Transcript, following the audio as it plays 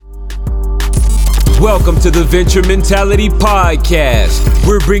Welcome to the Venture Mentality Podcast.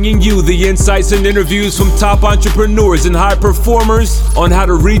 We're bringing you the insights and interviews from top entrepreneurs and high performers on how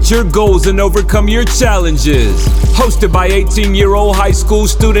to reach your goals and overcome your challenges. Hosted by 18-year-old high school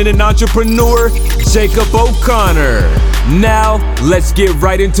student and entrepreneur, Jacob O'Connor. Now, let's get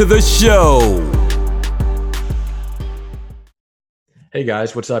right into the show. Hey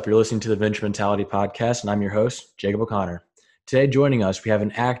guys, what's up? You're listening to the Venture Mentality Podcast, and I'm your host, Jacob O'Connor. Today joining us, we have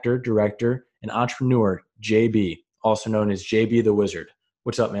an actor, director, and entrepreneur, JB, also known as JB the Wizard.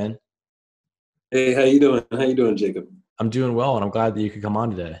 What's up, man? Hey, how you doing? How you doing, Jacob? I'm doing well, and I'm glad that you could come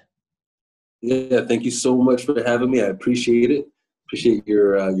on today. Yeah, thank you so much for having me. I appreciate it. Appreciate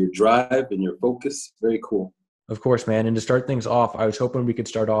your drive and your focus. Very cool. Of course, man. And to start things off, I was hoping we could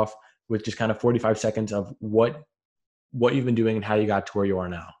start off with just kind of 45 seconds of what you've been doing and how you got to where you are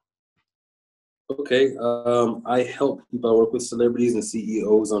now. Okay. I help people. I work with celebrities and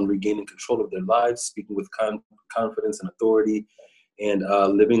CEOs on regaining control of their lives, speaking with confidence and authority, and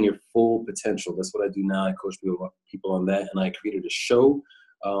living your full potential. That's what I do now. I coach people on that, and I created a show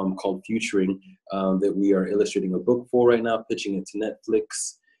called Futuring that we are illustrating a book for right now, pitching it to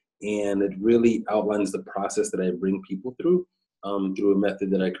Netflix, and it really outlines the process that I bring people through a method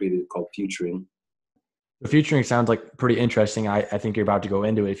that I created called Futuring. The Futuring sounds like pretty interesting. I think you're about to go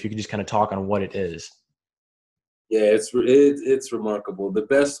into it. If you could just kind of talk on what it is. Yeah, it's remarkable. The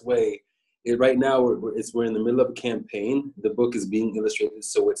best way, right now we're in the middle of a campaign. The book is being illustrated,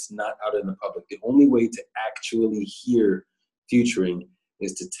 so it's not out in the public. The only way to actually hear Futuring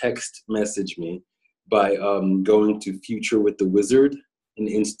is to text message me by going to Future with the Wizard in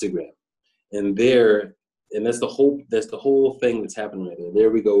Instagram, and that's the whole thing that's happening right there. There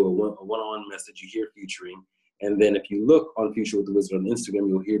we go, a one-on-one message. You hear Futuring, and then if you look on Future with the Wizard on Instagram,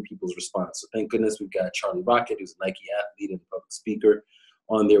 you'll hear people's response. So thank goodness we've got Charlie Rocket, who's a Nike athlete and public speaker,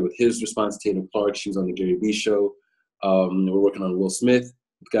 on there with his response. Tatum Clark, she was on the Gary Vee show. We're working on Will Smith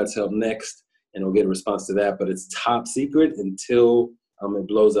with God's help next, and we'll get a response to that. But it's top secret until it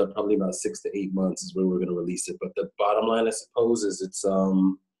blows up. Probably about 6 to 8 months is where we're going to release it. But the bottom line, I suppose, is it's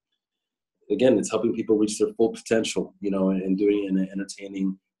helping people reach their full potential, and doing it in an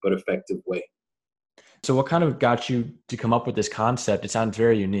entertaining but effective way. So what kind of got you to come up with this concept? It sounds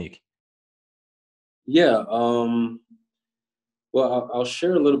very unique. Yeah. Well, I'll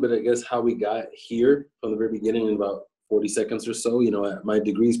share a little bit, I guess, how we got here from the very beginning in about 40 seconds or so. My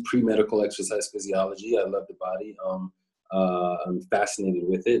degree is pre-medical exercise physiology. I love the body. I'm fascinated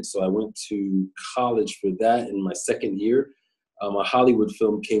with it. So I went to college for that. In my second year, a Hollywood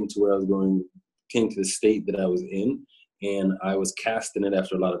film came to the state that I was in, and I was cast in it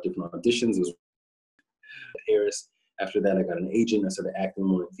after a lot of different auditions. It was Paris. After that, I got an agent. I started acting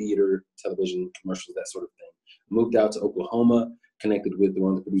more in theater, television, commercials, that sort of thing. Moved out to Oklahoma, connected with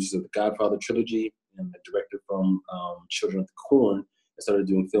one of the producers of the Godfather trilogy and the director from Children of the Corn. I started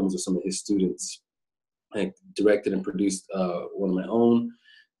doing films with some of his students. I directed and produced one of my own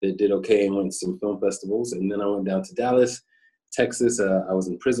that did okay and went to some film festivals. And then I went down to Dallas, Texas. I was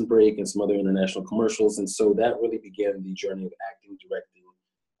in Prison Break and some other international commercials. And so that really began the journey of acting, directing,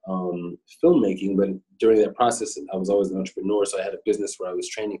 filmmaking. But during that process, I was always an entrepreneur. So I had a business where I was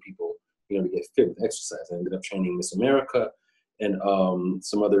training people, to get fit with exercise. I ended up training Miss America and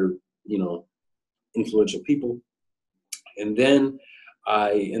some other, influential people. And then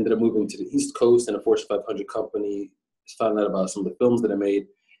I ended up moving to the East Coast in a Fortune 500 company, found out about some of the films that I made.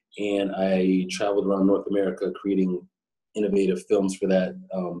 And I traveled around North America creating innovative films for that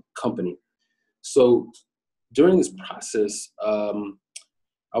company. So during this process,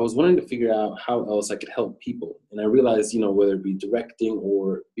 I was wanting to figure out how else I could help people. And I realized, whether it be directing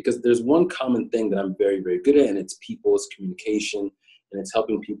or, because there's one common thing that I'm very, very good at, and it's people's communication, and it's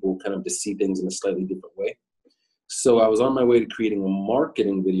helping people kind of to see things in a slightly different way. So I was on my way to creating a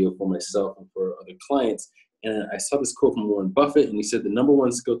marketing video for myself and for other clients. And I saw this quote from Warren Buffett, and he said, the number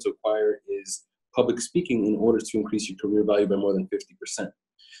one skill to acquire is public speaking in order to increase your career value by more than 50%.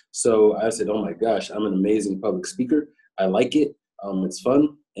 So I said, oh my gosh, I'm an amazing public speaker. I like it. It's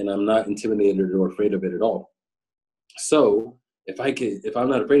fun, and I'm not intimidated or afraid of it at all. So if I'm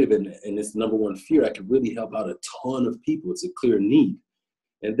not afraid of it, and it's the number one fear, I could really help out a ton of people. It's a clear need.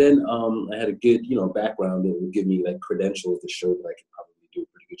 And then I had a good, background that would give me like credentials to show that I could probably do a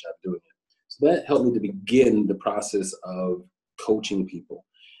pretty good job doing it. So that helped me to begin the process of coaching people.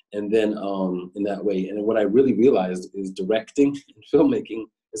 And then in that way, and what I really realized is directing and filmmaking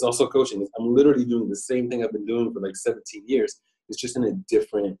is also coaching. I'm literally doing the same thing I've been doing for like 17 years. It's just in a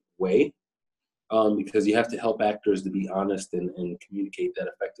different way, because you have to help actors to be honest and communicate that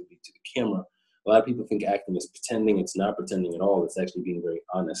effectively to the camera. A lot of people think acting is pretending. It's not pretending at all. It's actually being very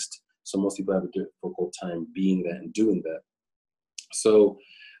honest So most people have a difficult time being that and doing that. So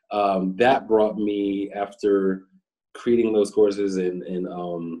that brought me, after creating those courses and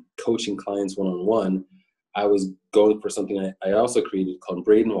coaching clients one-on-one, I was going for something I also created called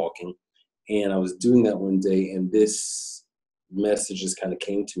Braden Walking. And I was doing that one day, and this message just kind of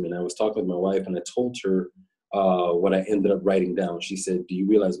came to me. And I was talking with my wife, and I told her what I ended up writing down. She said, "Do you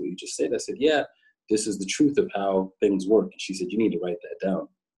realize what you just said?" I said, "Yeah, this is the truth of how things work." And she said, "You need to write that down."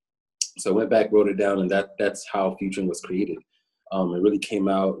 So I went back, wrote it down, and that's how Futuring was created. It really came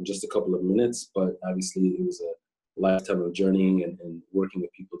out in just a couple of minutes, but obviously it was a lifetime of journeying and working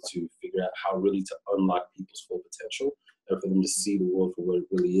with people to figure out how really to unlock people's full potential, and for them to see the world for what it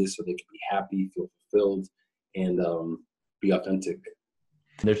really is, so they can be happy, feel fulfilled, and be authentic.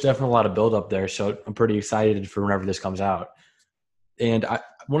 There's definitely a lot of buildup there, so I'm pretty excited for whenever this comes out. And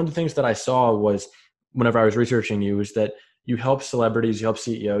one of the things that I saw was, whenever I was researching you, is that you help celebrities, you help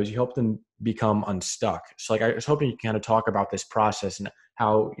CEOs, you help them become unstuck. So like, I was hoping you could kind of talk about this process and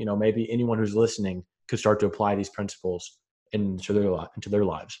how, maybe anyone who's listening could start to apply these principles into their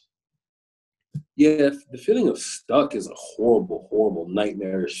lives. Yeah, the feeling of stuck is a horrible, horrible,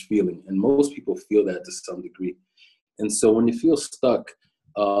 nightmarish feeling. And most people feel that to some degree. And so when you feel stuck,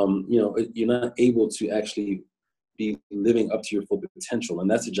 you're not able to actually be living up to your full potential.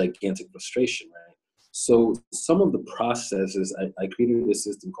 And that's a gigantic frustration, right? So some of the processes, I created a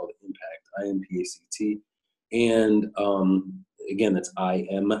system called Impact, IMPACT. And again, that's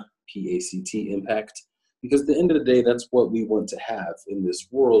IMPACT, Impact. Because at the end of the day, that's what we want to have in this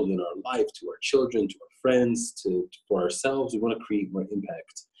world, in our life, to our children, to our friends, for ourselves. We want to create more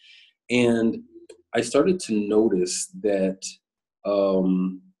impact. And I started to notice that,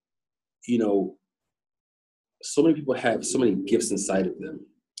 so many people have so many gifts inside of them.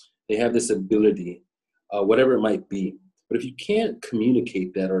 They have this ability, whatever it might be. But if you can't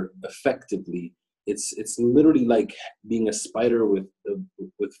communicate that or effectively, it's literally like being a spider with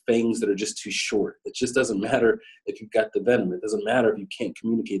fangs that are just too short. It just doesn't matter if you've got the venom. It doesn't matter if you can't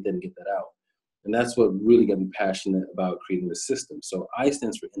communicate that and get that out. And that's what really got me passionate about creating the system. So I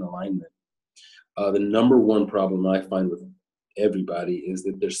stands for in alignment. The number one problem I find with everybody is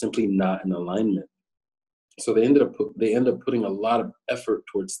that they're simply not in alignment. So they end up putting a lot of effort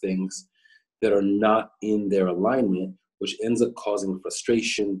towards things that are not in their alignment, which ends up causing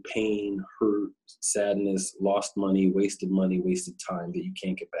frustration, pain, hurt, sadness, lost money, wasted time that you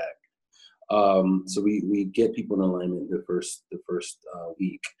can't get back. So we get people in alignment the first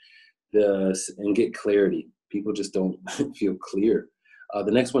week, and get clarity. People just don't feel clear.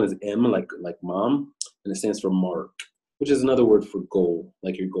 The next one is M, like mom, and it stands for mark, which is another word for goal,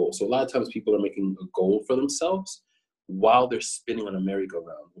 like your goal. So a lot of times people are making a goal for themselves while they're spinning on a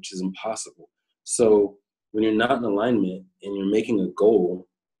merry-go-round, which is impossible. So when you're not in alignment and you're making a goal,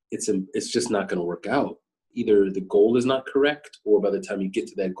 it's just not going to work out. Either the goal is not correct, or by the time you get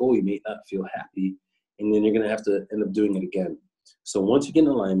to that goal, you may not feel happy, and then you're going to have to end up doing it again. So once you get in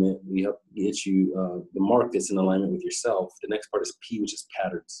alignment, we help get you the mark that's in alignment with yourself. The next part is P, which is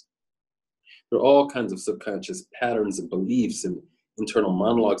patterns. There are all kinds of subconscious patterns and beliefs and internal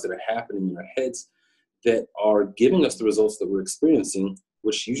monologues that are happening in our heads that are giving us the results that we're experiencing,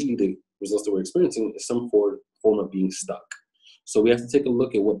 which usually the results that we're experiencing is some form of being stuck. So we have to take a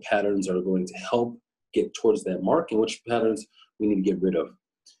look at what patterns are going to help get towards that mark and which patterns we need to get rid of.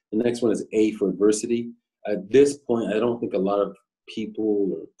 The next one is A, for adversity. At this point, I don't think a lot of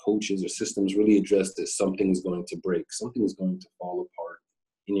people or coaches or systems really address this. Something is going to break. Something is going to fall apart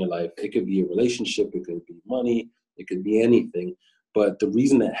in your life. It could be a relationship. It could be money. It could be anything. But the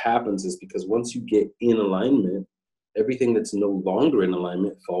reason that happens is because once you get in alignment, everything that's no longer in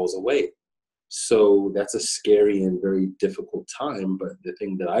alignment falls away. So that's a scary and very difficult time. But the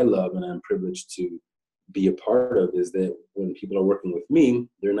thing that I love and I'm privileged to be a part of is that when people are working with me,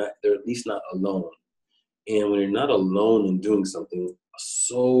 they're at least not alone. And when you're not alone in doing something,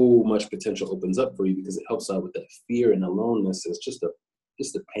 so much potential opens up for you because it helps out with that fear and aloneness. It's just a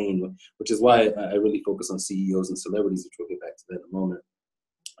pain, which is why I really focus on CEOs and celebrities, which we'll get back to that in a moment.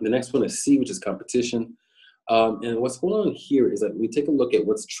 The next one is C, which is competition. And what's going on here is that we take a look at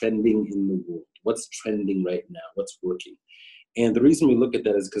what's trending in the world, what's trending right now, what's working. And the reason we look at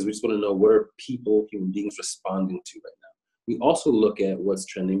that is because we just want to know what are human beings responding to right now. We also look at what's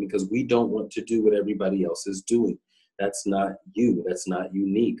trending because we don't want to do what everybody else is doing. That's not you. That's not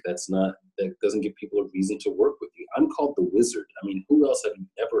unique. That doesn't give people a reason to work with you. I'm called the wizard. I mean, who else have you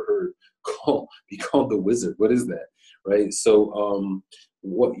ever heard be called the wizard? What is that, right? So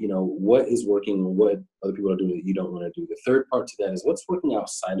what is working and what other people are doing that you don't want to do. The third part to that is what's working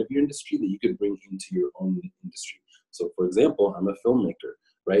outside of your industry that you could bring into your own industry. So for example, I'm a filmmaker.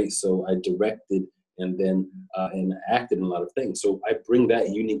 right? So I directed and then and acted in a lot of things. So I bring that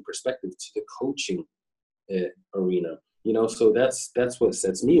unique perspective to the coaching arena, so that's what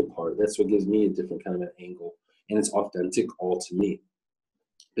sets me apart. That's what gives me a different kind of an angle, and it's authentic all to me.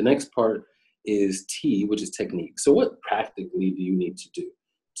 The next part is T, which is technique. So what practically do you need to do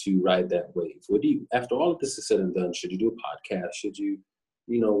to ride that wave? What do you, after all of this is said and done, should you do a podcast? Should you,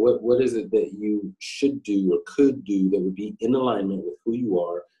 what is it that you should do or could do that would be in alignment with who you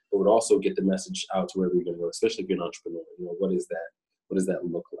are, but would also get the message out to wherever you're going to go, especially if you're an entrepreneur? What is that? What does that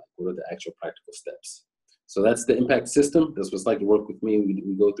look like? What are the actual practical steps? So that's the impact system. That's what it's like to work with me.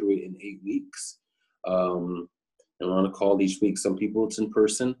 We go through it in 8 weeks. And we're on a call each week. Some people it's in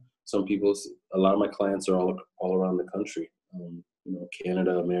person. Some people, a lot of my clients are all around the country.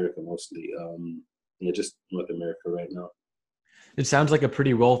 Canada, America mostly. Just North America right now. It sounds like a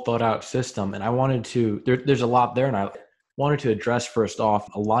pretty well thought out system. And I wanted to, there's a lot there. And I wanted to address first off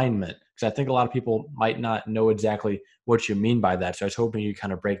alignment, because I think a lot of people might not know exactly what you mean by that. So I was hoping you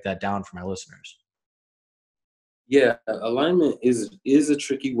kind of break that down for my listeners. Yeah, alignment is a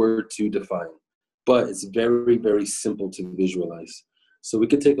tricky word to define, but it's very, very simple to visualize. So we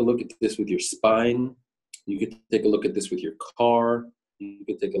could take a look at this with your spine. You could take a look at this with your car. You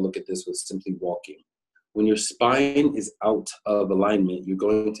could take a look at this with simply walking. When your spine is out of alignment, you're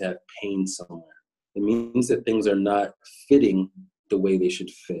going to have pain somewhere. It means that things are not fitting the way they should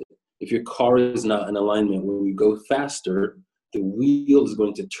fit. If your car is not in alignment, when you go faster, the wheel is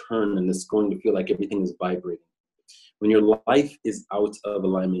going to turn and it's going to feel like everything is vibrating. When your life is out of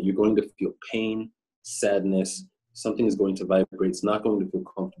alignment, you're going to feel pain, sadness. Something is going to vibrate. It's not going to feel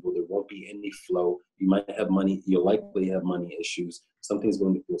comfortable. There won't be any flow. You might have money. You'll likely have money issues. Something's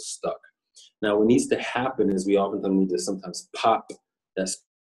going to feel stuck. Now, what needs to happen is we often need to sometimes pop that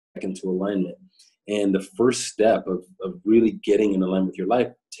back into alignment. And the first step of really getting in alignment with your life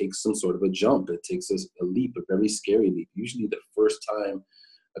takes some sort of a jump. It takes a leap, a very scary leap. Usually the first time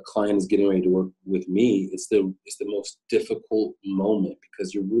a client is getting ready to work with me, it's the most difficult moment,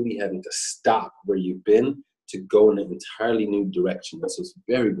 because you're really having to stop where you've been to go in an entirely new direction. So it's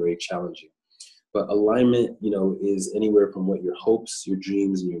very, very challenging. But alignment, is anywhere from what your hopes, your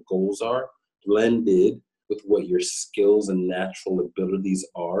dreams, and your goals are, blended with what your skills and natural abilities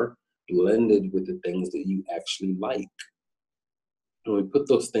are, blended with the things that you actually like. When we put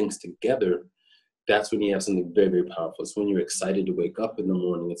those things together, that's when you have something very, very powerful. It's when you're excited to wake up in the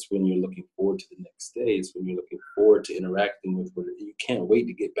morning. It's when you're looking forward to the next day. It's when you're looking forward to interacting with what you can't wait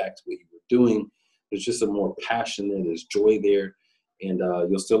to get back to what you were doing. There's just a more passion there. There's joy there. And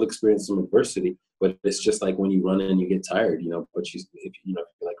you'll still experience some adversity, but it's just like when you run and you get tired, but if you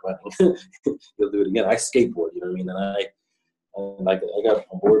like running, you'll do it again. I skateboard, and I got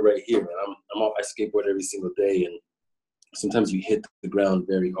a board right here, man. I skateboard every single day, and sometimes you hit the ground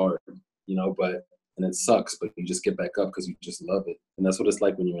very hard, and it sucks, but you just get back up because you just love it. And that's what it's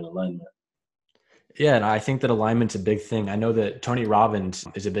like when you're in alignment. Yeah, and I think that alignment's a big thing. I know that Tony Robbins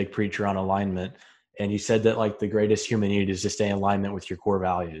is a big preacher on alignment, and he said that the greatest human need is to stay in alignment with your core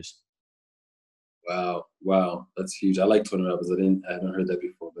values. Wow, that's huge. I like Tony Robbins. I haven't heard that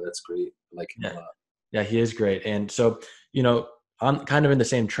before, but that's great. I like him a lot. Yeah, he is great. And so, I'm kind of in the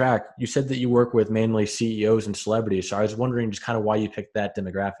same track. You said that you work with mainly CEOs and celebrities. So I was wondering just kind of why you picked that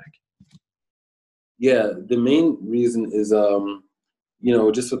demographic. Yeah, the main reason is,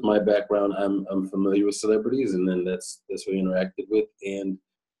 just with my background, I'm familiar with celebrities, and then that's what I interacted with. And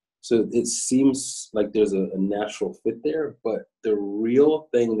so it seems like there's a natural fit there. But the real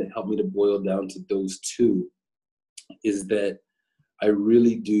thing that helped me to boil down to those two is that I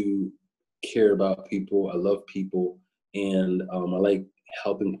really do care about people. I love people, and I like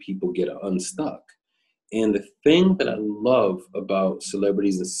helping people get unstuck. And the thing that I love about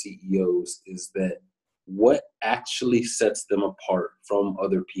celebrities and CEOs is that what actually sets them apart from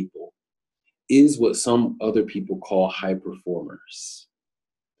other people is what some other people call high performers.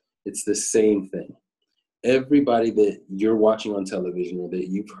 It's the same thing. Everybody that you're watching on television or that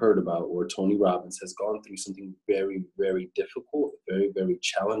you've heard about, or Tony Robbins, has gone through something very, very difficult, very, very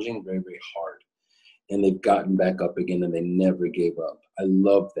challenging, very, very hard. And they've gotten back up again, and they never gave up. I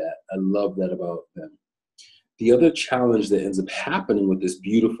love that. I love that about them. The other challenge that ends up happening with this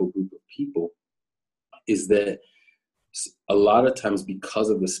beautiful group of people is that a lot of times, because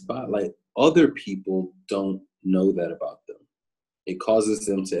of the spotlight, other people don't know that about them. It causes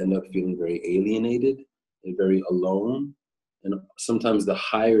them to end up feeling very alienated and very alone. And sometimes the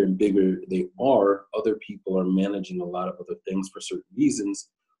higher and bigger they are, other people are managing a lot of other things for certain reasons,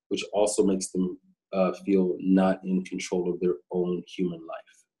 which also makes them feel not in control of their own human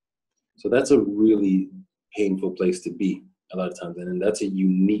life. So that's a really painful place to be. a lot of times. And that's a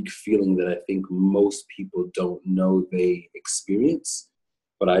unique feeling that I think most people don't know they experience.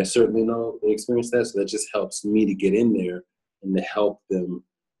 But I certainly know they experience that. So that just helps me to get in there and to help them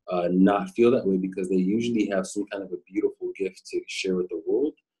not feel that way, because they usually have some kind of a beautiful gift to share with the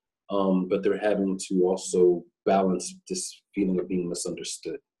world. But they're having to also balance this feeling of being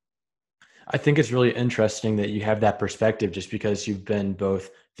misunderstood. I think it's really interesting that you have that perspective just because you've been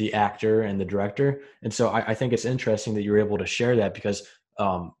both the actor and the director. And so I think it's interesting that you're able to share that because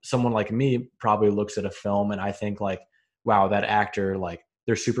someone like me probably looks at a film and I think like, wow, that actor, like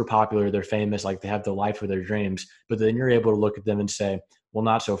they're super popular, they're famous, like they have the life of their dreams. But then you're able to look at them and say, well,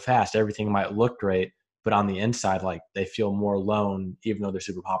 not so fast. Everything might look great, but on the inside, like they feel more alone, even though they're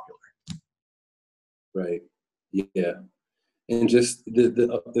super popular. Right. Yeah. And just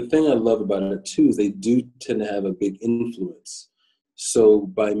the thing I love about it too is they do tend to have a big influence. So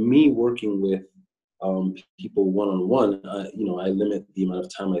by me working with people one-on-one, I limit the amount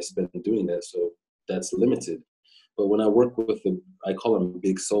of time I spend doing that. So that's limited. But when I work with I call them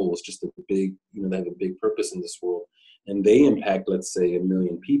big souls, just a big, they have a big purpose in this world, and they impact, let's say, 1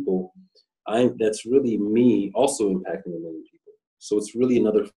 million people. That's really me also impacting 1 million people. So it's really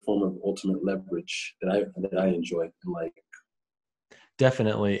another form of ultimate leverage that I enjoy and like.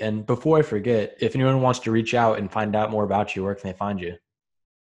 Definitely. And before I forget, if anyone wants to reach out and find out more about you, where can they find you?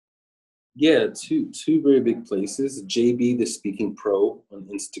 Yeah, two very big places. JB the Speaking Pro on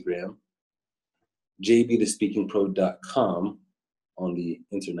Instagram, jbthespeakingpro.com on the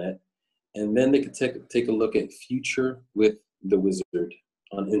internet, and then they could take a look at Future with the Wizard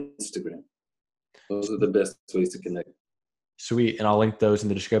on Instagram. Those are the best ways to connect. Sweet. And I'll link those in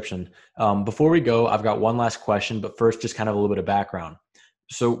the description. Before we go, I've got one last question, but first, just kind of a little bit of background.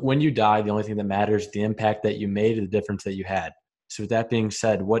 So when you die, the only thing that matters is the impact that you made and the difference that you had. So with that being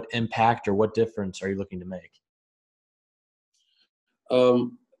said, what impact or what difference are you looking to make?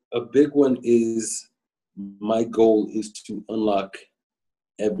 A big one is my goal is to unlock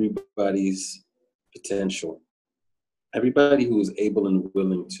everybody's potential. Everybody who is able and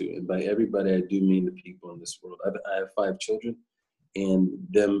willing to, and by everybody, I do mean the people in this world. I have 5 children, and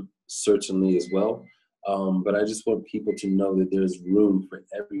them certainly as well. But I just want people to know that there's room for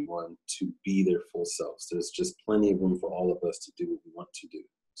everyone to be their full selves. There's just plenty of room for all of us to do what we want to do.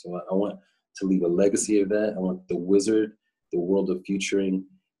 So I want to leave a legacy of that. I want the Wizard, the world of futuring,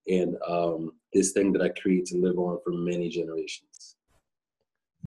 and this thing that I create to live on for many generations.